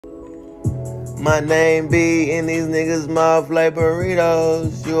My name be in these niggas' mouth like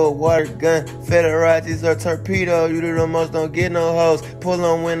burritos. You a water gun, Fettiracci's a torpedo. You do the most, don't get no hoes. Pull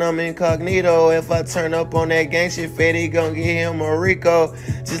on when I'm incognito. If I turn up on that gang shit, Fetty gon' get him a Rico.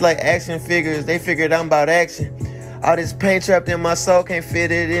 Just like action figures, they figured I'm about action. All this pain trapped in my soul, can't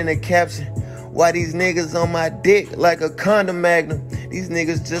fit it in a caption. Why these niggas on my dick like a condom magnum? These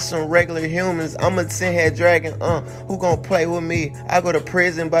niggas just some regular humans. I'm a 10-head dragon, who gon' play with me? I go to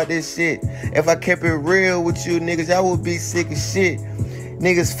prison about this shit. If I kept it real with you niggas, y'all would be sick as shit.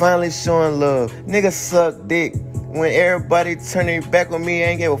 Niggas finally showing love. Niggas suck dick. When everybody turn their back on me, I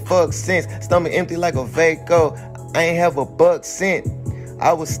ain't give a fuck since. Stomach empty like a Vaco. I ain't have a buck cent.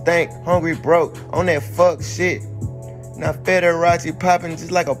 I was stank, hungry, broke, on that fuck shit. Now Fettiracci popping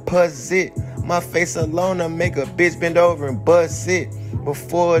just like a pussy. My face alone, I make a bitch bend over and bust it.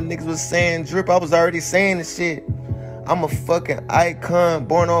 Before niggas was saying drip, I was already saying the shit. I'm a fucking icon,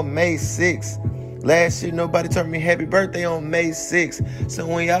 born on May 6th. Last year, nobody told me happy birthday on May 6th. So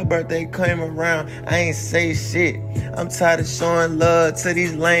when y'all birthday came around, I ain't say shit. I'm tired of showing love to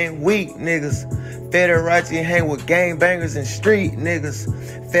these lame, weak niggas. Fettiracci hang with gangbangers and street niggas.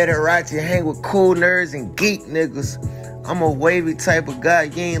 Fettiracci hang with cool nerds and geek niggas. I'm a wavy type of guy,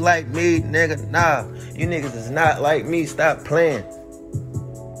 you ain't like me, nigga, nah. You niggas is not like me, stop playing.